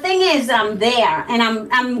 the thing is that I'm there and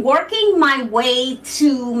I'm working my way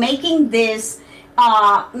to making this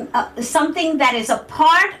something that is a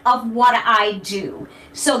part of what I do.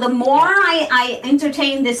 So the more I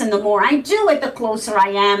entertain this and the more I do it, the closer I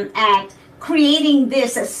am at creating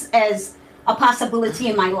this as a possibility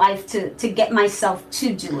in my life to get myself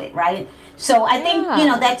to do it, right? So I think,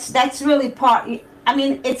 that's really part. I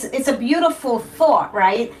mean, it's a beautiful thought,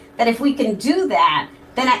 right? That if we can do that,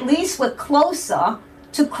 then at least we're closer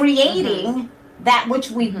to creating that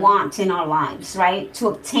which we want in our lives, right? To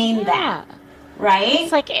obtain that. Right?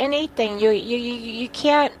 It's like anything. You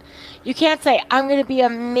can't say, I'm going to be a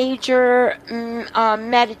major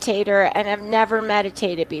meditator and I've never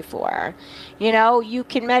meditated before. You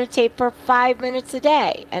can meditate for 5 minutes a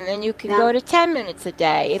day, and then you can go to 10 minutes a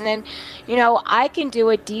day. And then, I can do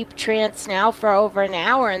a deep trance now for over an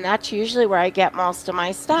hour, and that's usually where I get most of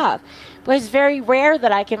my stuff. But it's very rare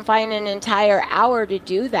that I can find an entire hour to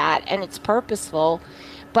do that, and it's purposeful.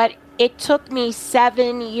 But it took me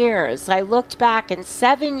 7 years. I looked back, and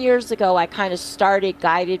 7 years ago, I kind of started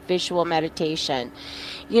guided visual meditation.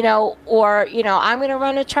 I'm going to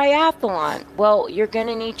run a triathlon. Well, you're going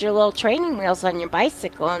to need your little training wheels on your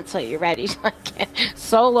bicycle until you're ready to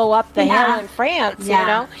solo up the hill in France,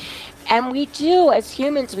 And we do, as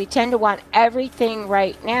humans, we tend to want everything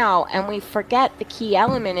right now, and we forget the key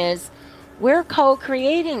element is we're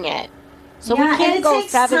co-creating it. So we can't go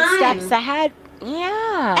 7 steps ahead.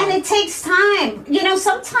 Yeah. And it takes time.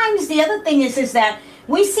 Sometimes the other thing is that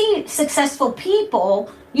we see successful people,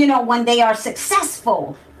 when they are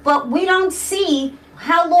successful, but we don't see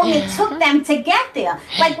how long it took them to get there.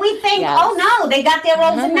 Like we think, oh no, they got there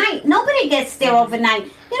overnight. Nobody gets there overnight.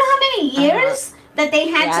 You know how many years that they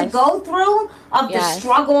had to go through of the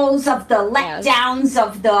struggles, of the letdowns,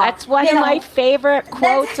 of the... That's one of my favorite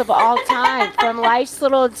quotes of all time from Life's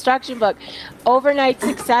Little Instruction Book. Overnight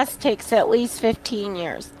success takes at least 15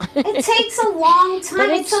 years. It takes a long time.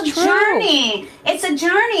 It's a journey. It's a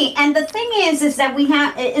journey. And the thing is that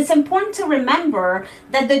it's important to remember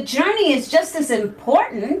that the journey is just as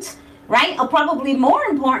important, right? Or probably more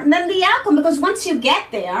important than the outcome, because once you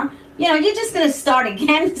get there, you're just going to start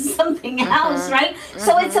again with something else, right?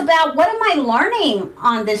 So it's about, what am I learning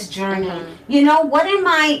on this journey? What am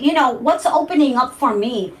I, what's opening up for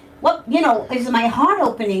me? What, is my heart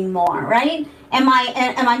opening more, right? Am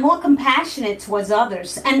I more compassionate towards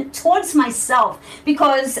others and towards myself?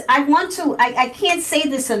 Because I can't say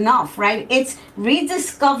this enough, right? It's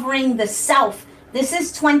rediscovering the self. This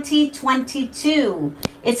is 2022.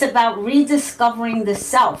 It's about rediscovering the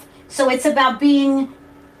self. So it's about being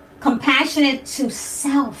compassionate to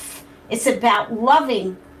self. It's about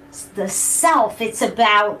loving the self. It's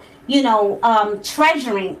about,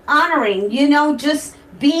 treasuring, honoring, just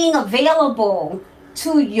being available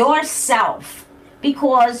to yourself,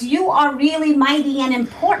 because you are really mighty and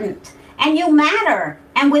important and you matter.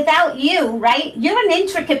 And without you, right, you're an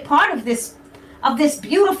intricate part of this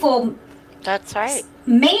beautiful That's right.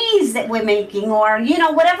 maze that we're making, or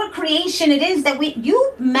whatever creation it is that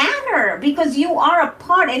you matter, because you are a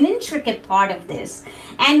part, an intricate part of this.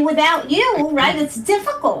 And without you, right, it's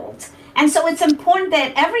difficult. And so it's important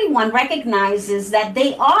that everyone recognizes that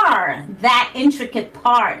they are that intricate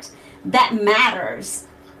part that matters.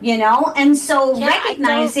 you know? And so Yeah,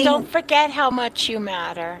 recognizing... Don't forget how much you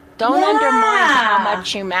matter. Don't undermine how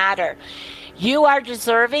much you matter. You are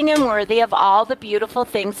deserving and worthy of all the beautiful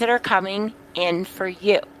things that are coming in for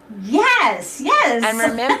you. Yes, yes. And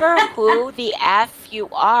remember who the F you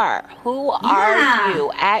are. Who are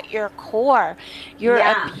you at your core? You're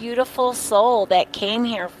a beautiful soul that came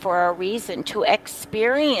here for a reason, to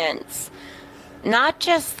experience not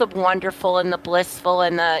just the wonderful and the blissful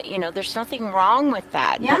and the, you know, there's nothing wrong with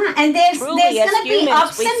that. Yeah, and there's going to be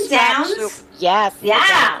ups and downs. Yes.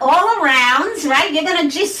 Yeah, all around, right? You're going to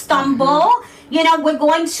just stumble. You know, we're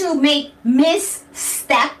going to make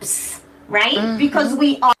missteps. Right? Because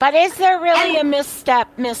we are. But is there really a misstep,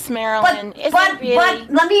 Miss Marilyn? But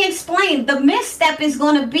let me explain. The misstep is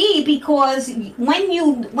going to be because when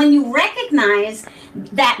you recognize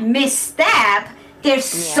that misstep, there's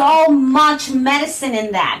so much medicine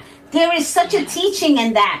in that. There is such a teaching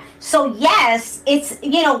in that. So yes, it's,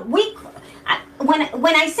 you know,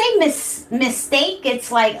 when I say mistake,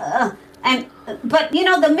 it's like but you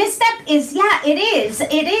know, the misstep is it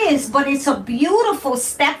is, but it's a beautiful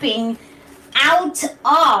stepping out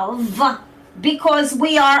of, because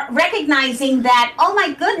we are recognizing that, oh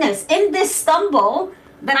my goodness, in this stumble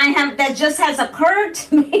that just has occurred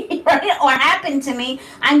to me, right, or happened to me,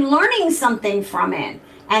 I'm learning something from it.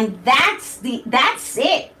 And that's it.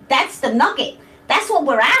 That's the nugget. That's what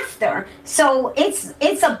we're after. So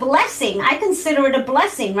it's a blessing. I consider it a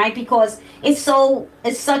blessing, right? Because it's so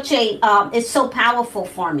powerful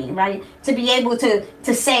for me, right? To be able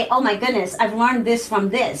to say, oh my goodness, I've learned this from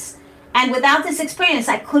this. And without this experience,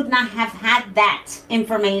 I could not have had that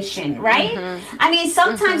information, right? I mean,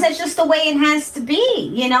 sometimes that's just the way it has to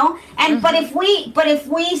be, you know. And but if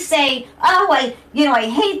we say, oh, I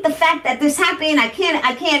hate the fact that this happened. I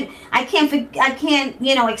can't,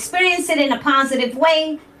 you know, experience it in a positive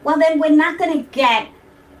way. Well, then we're not going to get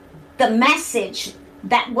the message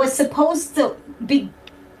that was supposed to be,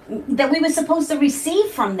 that we were supposed to receive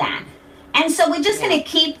from that. And so we're just going to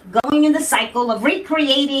keep going in the cycle of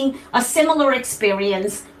recreating a similar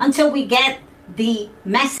experience until we get the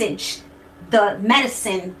message, the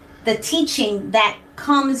medicine, the teaching that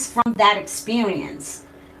comes from that experience.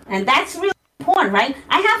 And that's really important, right?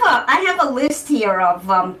 I have a list here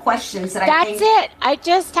of questions that I think... That's it. I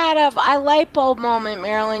just had a light bulb moment,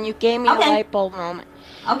 Marilyn. You gave me a light bulb moment.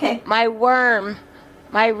 Okay. My worm,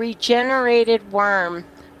 my regenerated worm,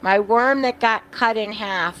 my worm that got cut in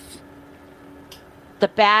half. The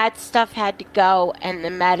bad stuff had to go, and the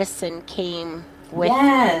medicine came with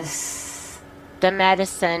the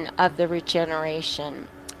medicine of the regeneration.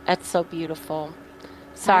 That's so beautiful.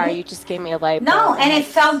 Sorry, you just gave me a light bulb. No, and it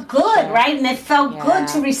felt good, right? And it felt good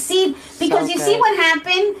to receive, because you see what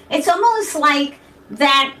happened? It's almost like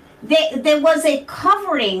that there was a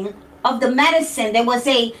covering of the medicine. There was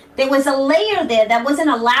a layer there that wasn't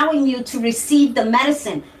allowing you to receive the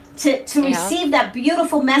medicine. To receive that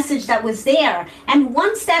beautiful message that was there. And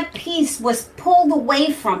once that piece was pulled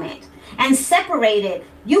away from it and separated,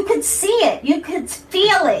 you could see it, you could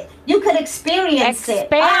feel it, you could experience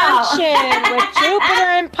it. Expansion with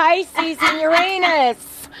Jupiter and Pisces and Uranus.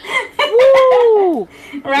 Woo!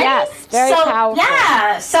 Right? Yes, very powerful.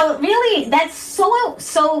 Yeah. So really, that's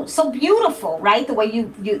so beautiful, right? The way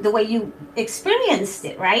you experienced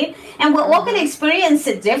it, right? And we're all going to experience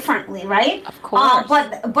it differently, right? Of course.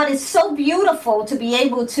 But it's so beautiful to be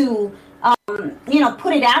able to,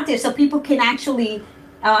 put it out there so people can actually.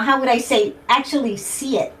 How would I say, actually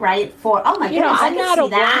see it, right? For, oh my goodness, I'm not a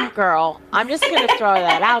worm girl. I'm just going to throw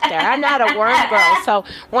that out there. I'm not a worm girl. So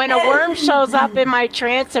when a worm shows up in my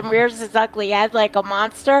trance and rears his ugly head like a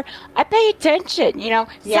monster, I pay attention, you know.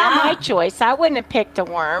 It's not my choice. I wouldn't have picked a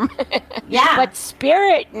worm. But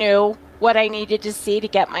Spirit knew what I needed to see to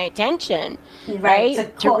get my attention,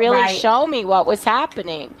 right? To really show me what was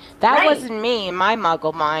happening. That wasn't me in my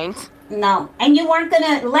muggle mind. No, and you weren't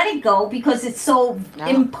going to let it go because it's so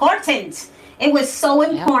important. It was so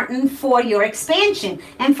important for your expansion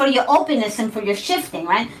and for your openness and for your shifting,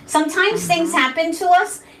 right? Sometimes things happen to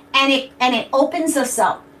us and it opens us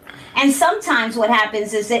up. And sometimes what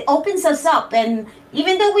happens is it opens us up, and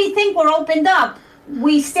even though we think we're opened up,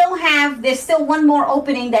 there's still one more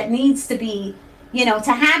opening that needs to be,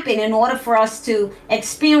 to happen in order for us to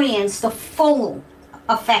experience the full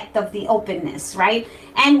effect of the openness, right?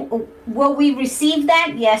 And will we receive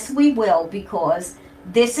that? Yes, we will, because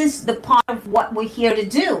this is the part of what we're here to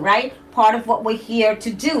do, right? Part of what we're here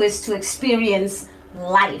to do is to experience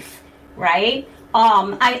life, right?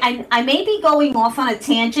 I may be going off on a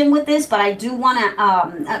tangent with this, but I do want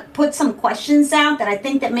to put some questions out that I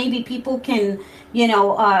think that maybe people can,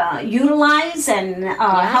 utilize and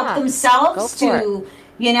help themselves to,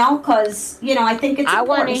 because, I think it's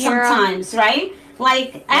important sometimes, right?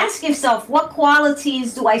 Like, ask yourself, what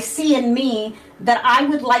qualities do I see in me that I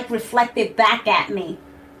would like reflected back at me?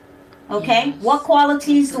 Okay? Yes. What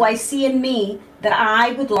qualities do I see in me that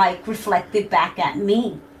I would like reflected back at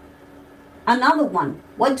me? Another one,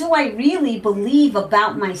 what do I really believe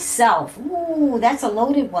about myself? Ooh, that's a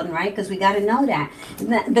loaded one, right? Because we got to know that.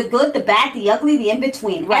 The good, the bad, the ugly, the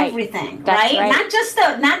in-between, everything, right? Not just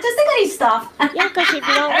the goody stuff. Yeah, because if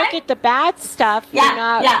you don't look at the bad stuff, you're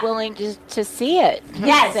not willing to see it.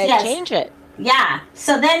 Yes. Change it. Yeah.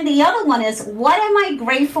 So then the other one is, what am I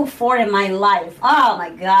grateful for in my life? Oh my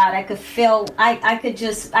God, I could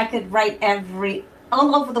write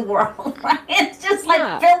all over the world, right? It's just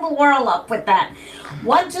like fill the world up with that.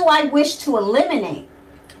 What do I wish to eliminate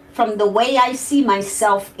from the way I see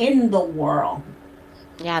myself in the world?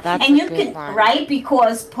 Yeah, that's and a good one. Right?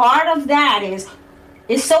 Because part of that is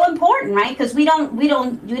so important, right? Because we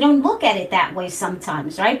don't look at it that way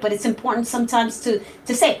sometimes, right? But it's important sometimes to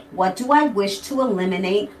say, what do I wish to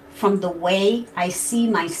eliminate from the way I see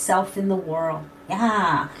myself in the world?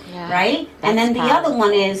 Yeah. Right? And then the other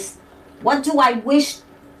one is, what do I wish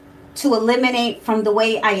to eliminate from the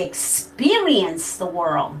way I experience the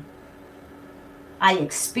world? I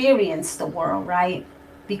experience the world, right?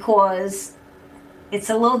 Because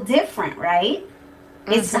it's a little different, right?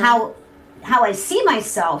 Mm-hmm. It's how I see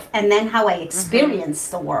myself and then how I experience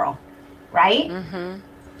the world, right? Mm-hmm.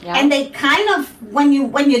 Yeah. And they kind of, when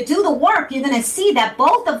you do the work, you're going to see that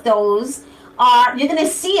both of those you're going to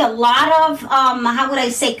see a lot of,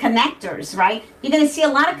 connectors, right? You're going to see a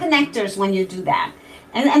lot of connectors when you do that.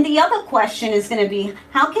 And the other question is going to be,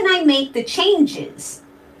 how can I make the changes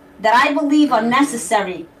that I believe are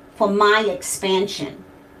necessary for my expansion?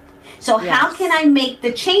 So how can I make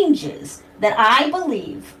the changes that I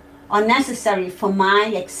believe are necessary for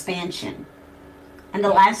my expansion? And the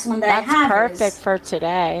last one that I have is... That's perfect for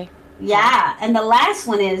today. Yeah, and the last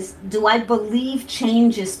one is, do I believe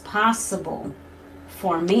change is possible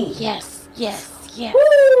for me? Yes.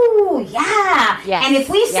 Ooh, yeah. Yes, and if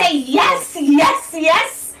we say yes,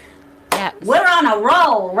 we're on a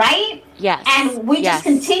roll, right? Yes. And we just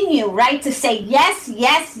continue, right, to say yes,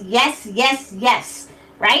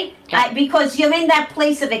 right? Yeah. Because you're in that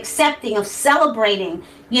place of accepting, of celebrating.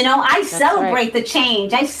 I celebrate the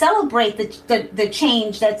change. I celebrate the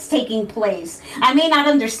change that's taking place. I may not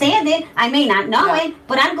understand it. I may not know it.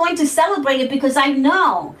 But I'm going to celebrate it because I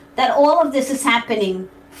know that all of this is happening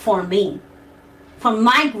for me, for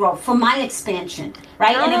my growth, for my expansion,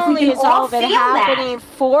 right? Not and if only we can is all of it happening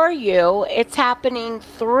for you, it's happening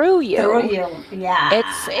through you. Yeah.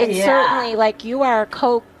 It's certainly like you are a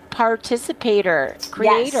co-participator,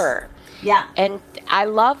 creator. Yes. Yeah. And I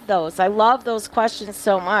love those. I love those questions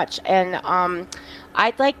so much. And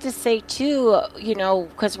I'd like to say, too,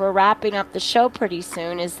 because we're wrapping up the show pretty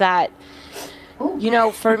soon, is that,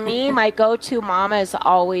 for me, my go-to mama has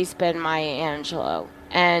always been Maya Angelou.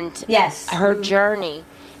 And her journey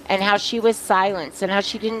and how she was silenced and how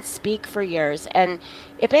she didn't speak for years. And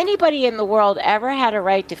if anybody in the world ever had a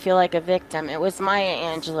right to feel like a victim, it was Maya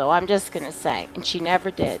Angelou, I'm just going to say. And she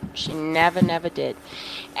never did. She never did.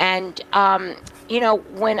 And,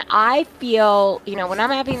 when I feel, when I'm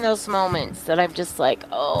having those moments that I'm just like,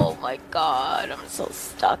 oh, my God, I'm so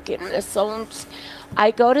stuck in this.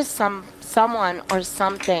 I go to someone or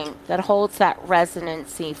something that holds that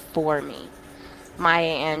resonancy for me.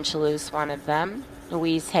 Maya Angelou's one of them.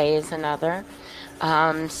 Louise Hay is another.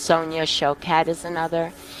 Sonia Choquette is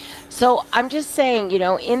another. So I'm just saying,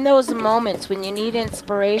 in those moments when you need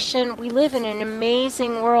inspiration, we live in an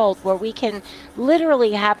amazing world where we can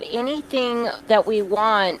literally have anything that we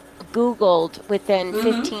want Googled within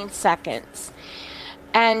 15 seconds.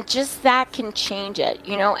 And just that can change it,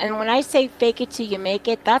 And when I say fake it till you make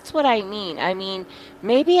it, that's what I mean. I mean,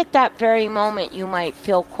 maybe at that very moment you might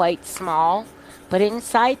feel quite small. But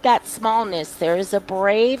inside that smallness, there is a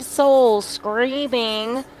brave soul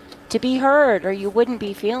screaming to be heard, or you wouldn't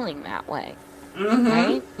be feeling that way.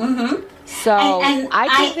 Right? Mm-hmm. So and I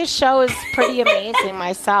think this show is pretty amazing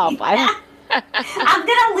myself. I'm going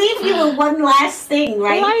to leave you with one last thing,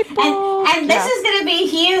 right? And this is going to be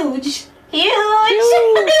huge.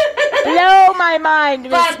 Blow my mind,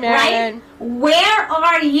 Miss Marilyn. Right, where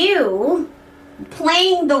are you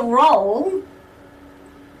playing the role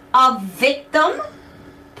of victim,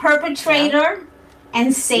 perpetrator,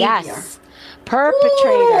 and savior? Yes.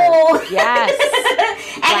 Perpetrator. Ooh. Yes.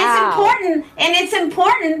 And it's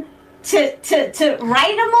important to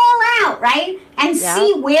write them all out, right? And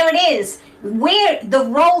see where it is. where the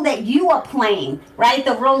role that you are playing, right?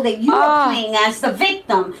 The role that you are playing as the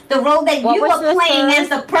victim, the role that you are playing as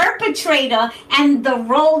the perpetrator, and the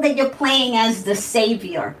role that you're playing as the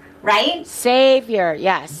savior, right? Savior,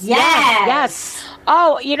 yes. Yes.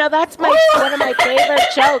 Oh, that's one of my favorite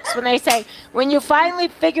jokes when they say, when you finally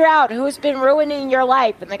figure out who's been ruining your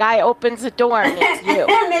life, and the guy opens the door and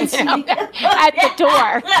it's you, at the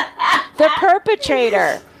door. The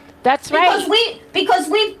perpetrator. That's right. Because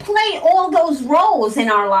we play all those roles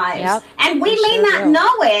in our lives, and we may not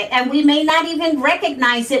know it, and we may not even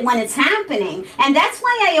recognize it when it's happening. And that's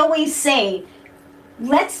why I always say,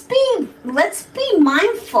 let's be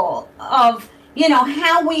mindful of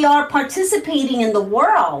how we are participating in the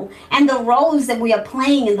world and the roles that we are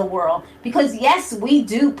playing in the world. Because yes, we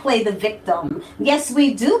do play the victim. Yes,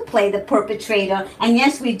 we do play the perpetrator. And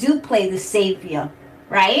yes, we do play the savior.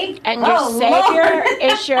 Right? And your savior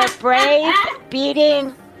is your brave,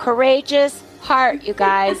 beating, courageous heart, you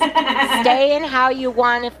guys. Stay in how you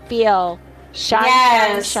want to feel. Shine,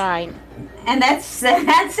 shine, shine. And that's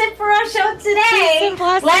it for our show today.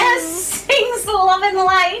 Let us sing the love and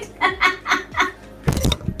light.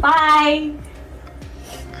 Bye.